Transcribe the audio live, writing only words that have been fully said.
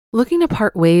Looking to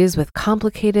part ways with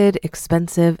complicated,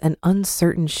 expensive, and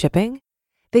uncertain shipping?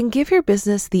 Then give your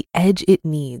business the edge it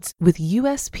needs with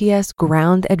USPS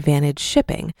Ground Advantage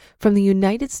shipping from the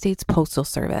United States Postal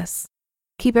Service.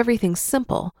 Keep everything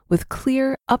simple with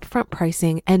clear, upfront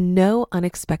pricing and no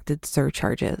unexpected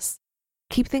surcharges.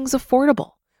 Keep things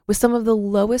affordable with some of the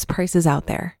lowest prices out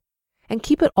there. And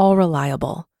keep it all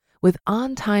reliable with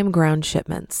on-time ground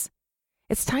shipments.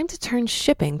 It's time to turn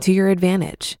shipping to your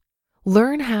advantage.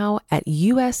 Learn how at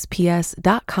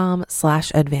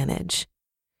USPS.com/advantage.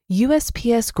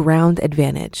 USPS Ground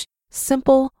Advantage.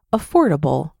 Simple,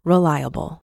 affordable,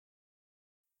 reliable.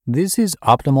 This is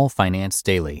Optimal Finance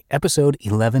Daily, episode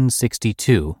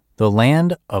 1162, The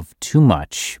Land of Too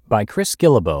Much, by Chris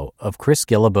Guillebeau of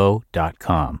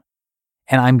chrisguillebeau.com.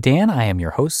 And I'm Dan, I am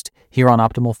your host. Here on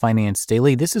Optimal Finance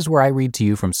Daily, this is where I read to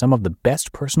you from some of the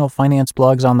best personal finance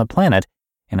blogs on the planet,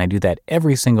 and I do that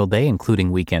every single day, including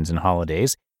weekends and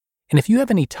holidays. And if you have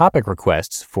any topic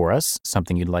requests for us,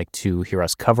 something you'd like to hear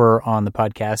us cover on the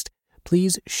podcast,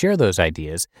 please share those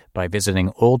ideas by visiting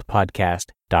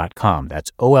oldpodcast.com.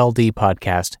 That's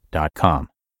oldpodcast.com.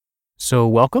 So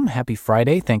welcome, happy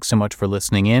Friday. Thanks so much for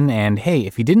listening in. And hey,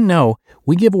 if you didn't know,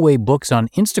 we give away books on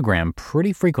Instagram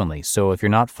pretty frequently. So if you're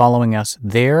not following us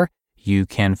there, you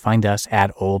can find us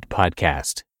at Old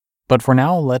Podcast. But for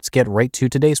now, let's get right to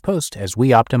today's post as we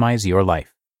optimize your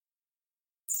life.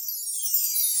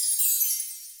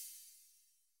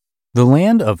 The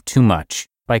Land of Too Much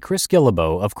by Chris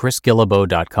Guillebeau of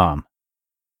chrisguillebeau.com.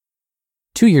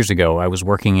 2 years ago, I was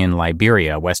working in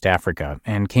Liberia, West Africa,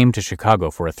 and came to Chicago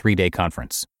for a 3-day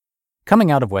conference. Coming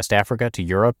out of West Africa to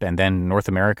Europe and then North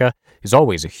America is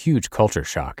always a huge culture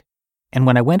shock. And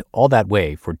when I went all that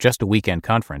way for just a weekend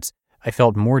conference, I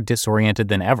felt more disoriented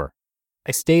than ever.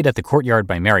 I stayed at the Courtyard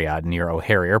by Marriott near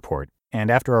O'Hare Airport,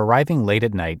 and after arriving late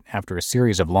at night after a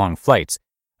series of long flights,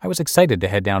 I was excited to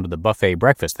head down to the buffet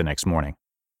breakfast the next morning.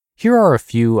 Here are a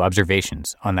few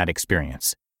observations on that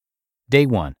experience. Day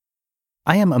 1.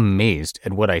 I am amazed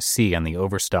at what I see on the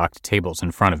overstocked tables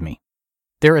in front of me.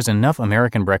 There is enough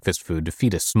American breakfast food to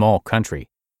feed a small country,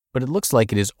 but it looks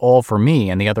like it is all for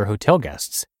me and the other hotel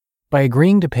guests. By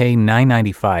agreeing to pay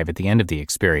 $9.95 at the end of the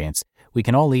experience, we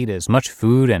can all eat as much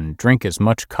food and drink as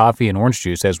much coffee and orange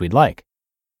juice as we'd like.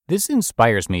 This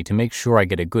inspires me to make sure I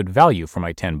get a good value for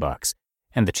my $10.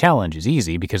 And the challenge is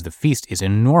easy because the feast is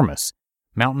enormous.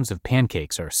 Mountains of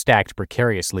pancakes are stacked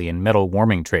precariously in metal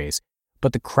warming trays,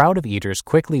 but the crowd of eaters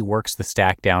quickly works the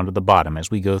stack down to the bottom as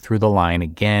we go through the line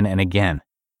again and again.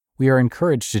 We are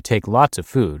encouraged to take lots of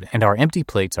food, and our empty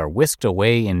plates are whisked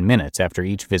away in minutes after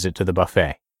each visit to the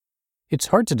buffet. It's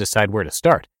hard to decide where to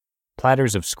start.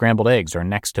 Platters of scrambled eggs are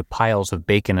next to piles of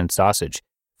bacon and sausage.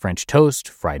 French toast,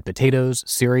 fried potatoes,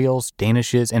 cereals,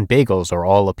 danishes, and bagels are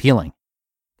all appealing.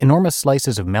 Enormous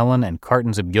slices of melon and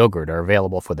cartons of yogurt are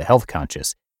available for the health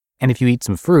conscious, and if you eat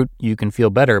some fruit, you can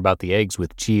feel better about the eggs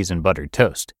with cheese and buttered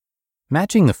toast.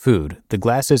 Matching the food, the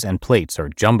glasses and plates are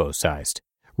jumbo-sized.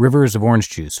 Rivers of orange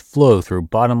juice flow through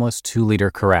bottomless 2-liter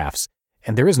carafes,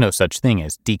 and there is no such thing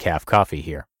as decaf coffee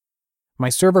here. My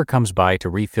server comes by to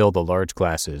refill the large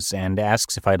glasses and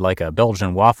asks if I'd like a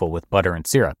Belgian waffle with butter and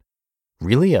syrup.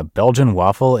 Really, a Belgian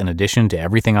waffle in addition to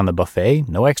everything on the buffet?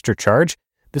 No extra charge?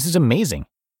 This is amazing.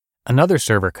 Another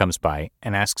server comes by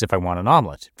and asks if I want an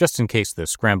omelet, just in case the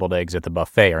scrambled eggs at the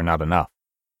buffet are not enough.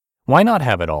 Why not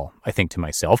have it all, I think to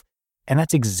myself, and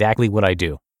that's exactly what I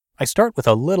do. I start with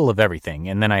a little of everything,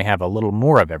 and then I have a little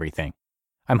more of everything.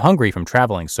 I'm hungry from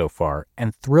traveling so far,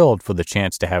 and thrilled for the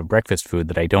chance to have breakfast food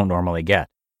that I don't normally get.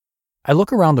 I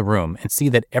look around the room and see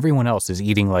that everyone else is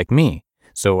eating like me,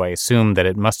 so I assume that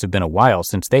it must have been a while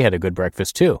since they had a good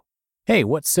breakfast too. Hey,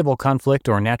 what civil conflict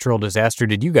or natural disaster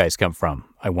did you guys come from?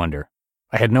 I wonder.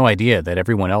 I had no idea that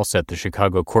everyone else at the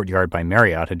Chicago Courtyard by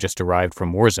Marriott had just arrived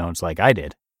from war zones like I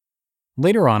did.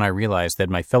 Later on, I realized that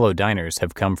my fellow diners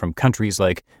have come from countries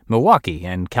like Milwaukee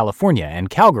and California and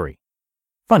Calgary.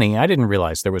 Funny, I didn't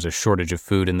realize there was a shortage of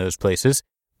food in those places,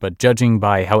 but judging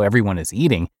by how everyone is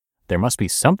eating, there must be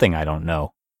something I don't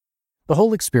know. The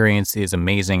whole experience is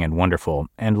amazing and wonderful,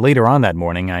 and later on that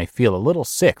morning I feel a little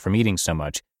sick from eating so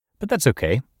much, but that's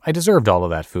okay. I deserved all of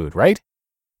that food, right?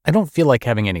 I don't feel like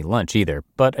having any lunch either,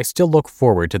 but I still look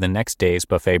forward to the next day's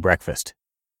buffet breakfast.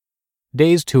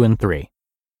 Days 2 and 3.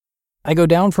 I go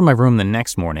down from my room the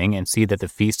next morning and see that the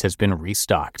feast has been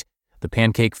restocked. The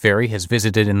pancake fairy has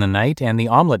visited in the night, and the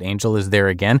omelet angel is there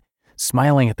again,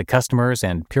 smiling at the customers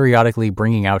and periodically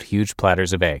bringing out huge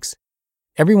platters of eggs.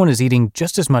 Everyone is eating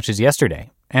just as much as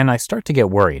yesterday, and I start to get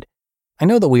worried. I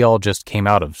know that we all just came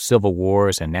out of civil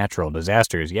wars and natural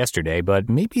disasters yesterday, but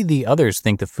maybe the others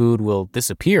think the food will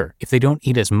disappear if they don't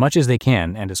eat as much as they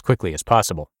can and as quickly as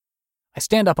possible. I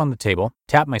stand up on the table,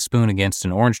 tap my spoon against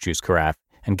an orange juice carafe,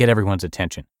 and get everyone's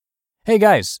attention. Hey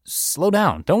guys, slow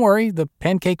down. Don't worry, the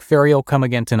pancake fairy will come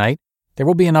again tonight. There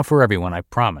will be enough for everyone, I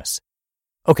promise.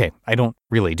 Okay, I don't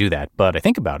really do that, but I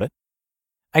think about it.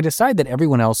 I decide that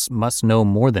everyone else must know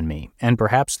more than me, and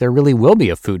perhaps there really will be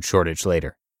a food shortage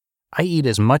later. I eat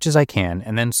as much as I can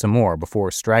and then some more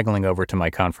before straggling over to my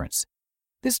conference.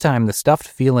 This time, the stuffed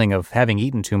feeling of having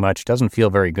eaten too much doesn't feel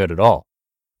very good at all.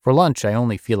 For lunch, I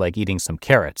only feel like eating some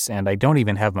carrots, and I don't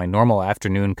even have my normal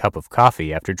afternoon cup of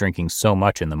coffee after drinking so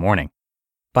much in the morning.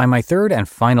 By my third and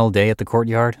final day at the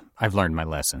courtyard, I've learned my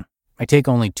lesson. I take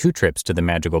only 2 trips to the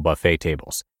magical buffet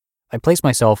tables. I place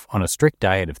myself on a strict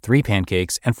diet of 3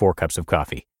 pancakes and 4 cups of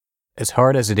coffee. As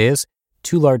hard as it is,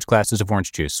 2 large glasses of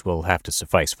orange juice will have to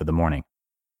suffice for the morning.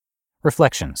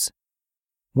 Reflections.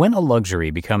 When a luxury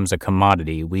becomes a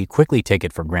commodity, we quickly take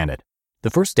it for granted.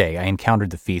 The first day I encountered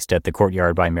the feast at the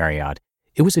Courtyard by Marriott,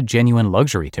 it was a genuine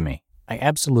luxury to me. I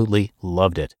absolutely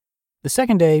loved it. The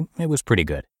second day, it was pretty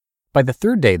good. By the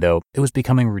third day, though, it was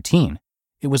becoming routine.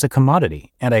 It was a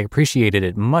commodity, and I appreciated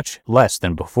it much less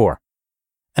than before.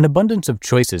 An abundance of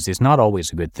choices is not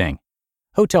always a good thing.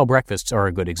 Hotel breakfasts are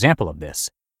a good example of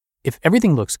this. If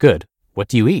everything looks good, what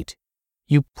do you eat?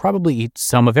 You probably eat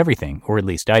some of everything, or at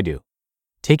least I do.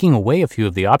 Taking away a few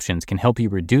of the options can help you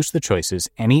reduce the choices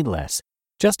and eat less,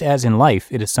 just as in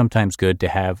life it is sometimes good to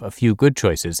have a few good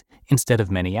choices instead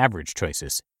of many average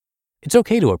choices. It's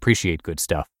okay to appreciate good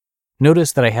stuff.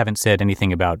 Notice that I haven't said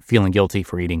anything about feeling guilty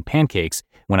for eating pancakes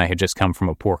when I had just come from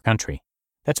a poor country.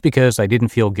 That's because I didn't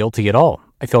feel guilty at all.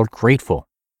 I felt grateful.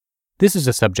 This is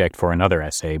a subject for another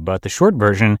essay, but the short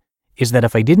version is that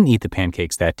if I didn't eat the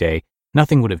pancakes that day,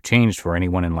 nothing would have changed for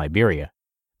anyone in Liberia.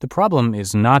 The problem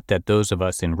is not that those of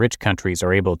us in rich countries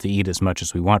are able to eat as much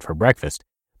as we want for breakfast.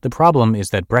 The problem is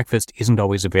that breakfast isn't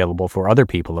always available for other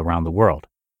people around the world.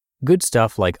 Good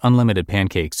stuff like unlimited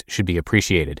pancakes should be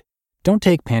appreciated. Don't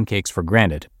take pancakes for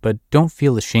granted, but don't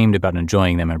feel ashamed about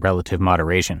enjoying them in relative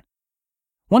moderation.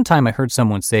 One time I heard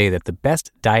someone say that the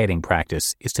best dieting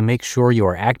practice is to make sure you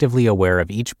are actively aware of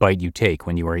each bite you take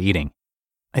when you are eating.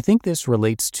 I think this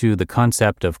relates to the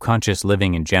concept of conscious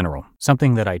living in general,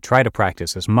 something that I try to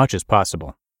practice as much as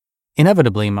possible.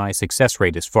 Inevitably, my success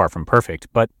rate is far from perfect,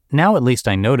 but now at least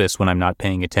I notice when I'm not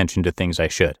paying attention to things I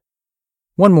should.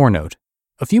 One more note.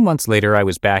 A few months later, I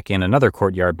was back in another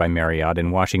Courtyard by Marriott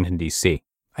in Washington, D.C.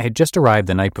 I had just arrived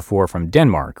the night before from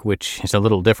Denmark, which is a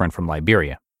little different from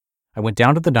Liberia. I went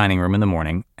down to the dining room in the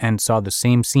morning and saw the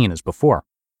same scene as before.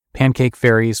 Pancake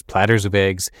fairies, platters of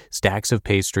eggs, stacks of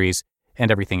pastries, and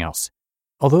everything else.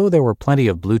 Although there were plenty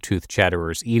of Bluetooth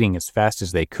chatterers eating as fast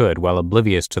as they could while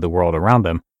oblivious to the world around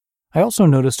them, I also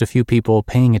noticed a few people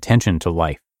paying attention to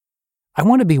life. I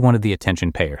want to be one of the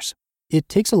attention payers. It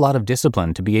takes a lot of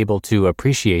discipline to be able to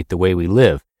appreciate the way we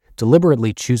live,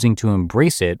 deliberately choosing to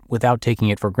embrace it without taking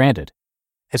it for granted.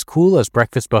 As cool as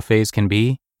breakfast buffets can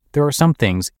be, there are some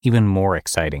things even more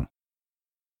exciting.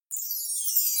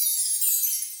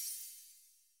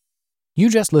 You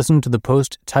just listened to the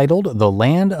post titled The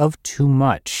Land of Too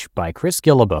Much by Chris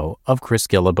Guillebeau of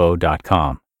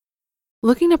chrisguillebeau.com.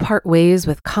 Looking to part ways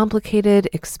with complicated,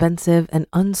 expensive, and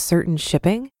uncertain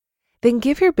shipping? Then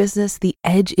give your business the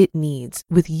edge it needs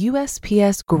with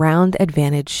USPS Ground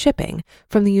Advantage shipping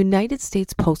from the United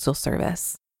States Postal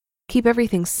Service. Keep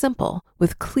everything simple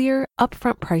with clear,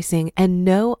 upfront pricing and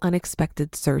no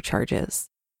unexpected surcharges.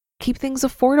 Keep things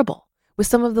affordable with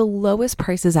some of the lowest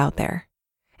prices out there.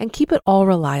 And keep it all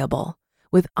reliable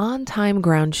with on-time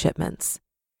ground shipments.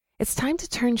 It's time to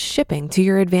turn shipping to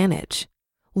your advantage.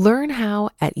 Learn how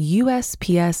at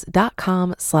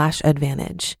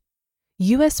USPS.com/advantage.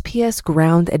 USPS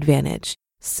Ground Advantage.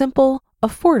 Simple,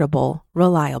 affordable,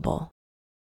 reliable.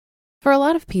 For a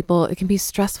lot of people, it can be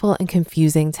stressful and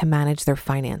confusing to manage their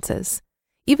finances.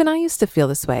 Even I used to feel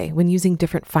this way when using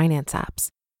different finance apps.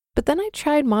 But then I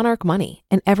tried Monarch Money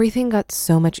and everything got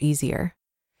so much easier.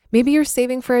 Maybe you're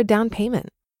saving for a down payment,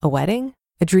 a wedding,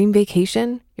 a dream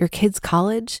vacation, your kids'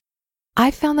 college.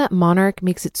 I found that Monarch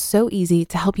makes it so easy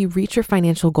to help you reach your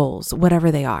financial goals,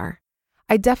 whatever they are.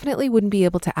 I definitely wouldn't be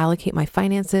able to allocate my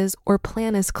finances or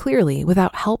plan as clearly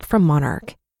without help from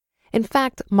Monarch. In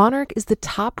fact, Monarch is the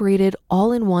top-rated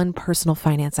all-in-one personal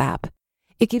finance app.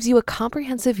 It gives you a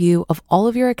comprehensive view of all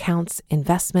of your accounts,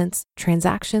 investments,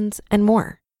 transactions, and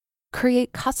more.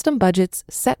 Create custom budgets,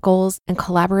 set goals, and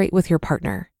collaborate with your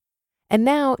partner. And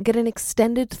now get an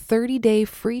extended 30-day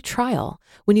free trial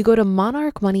when you go to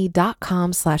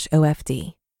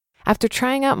monarchmoney.com/OFD. After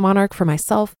trying out Monarch for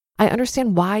myself, I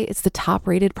understand why it's the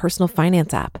top-rated personal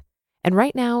finance app. And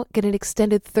right now, get an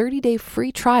extended 30-day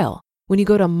free trial when you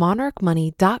go to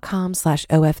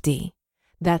monarchmoney.com/OFD.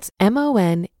 That's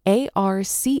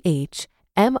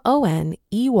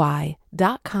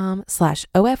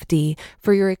monarchmoney.com/OFD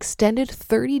for your extended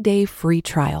 30-day free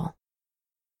trial.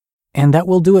 And that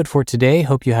will do it for today.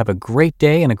 Hope you have a great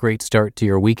day and a great start to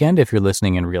your weekend if you're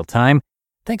listening in real time.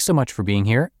 Thanks so much for being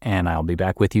here, and I'll be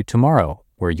back with you tomorrow,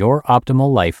 where your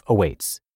optimal life awaits.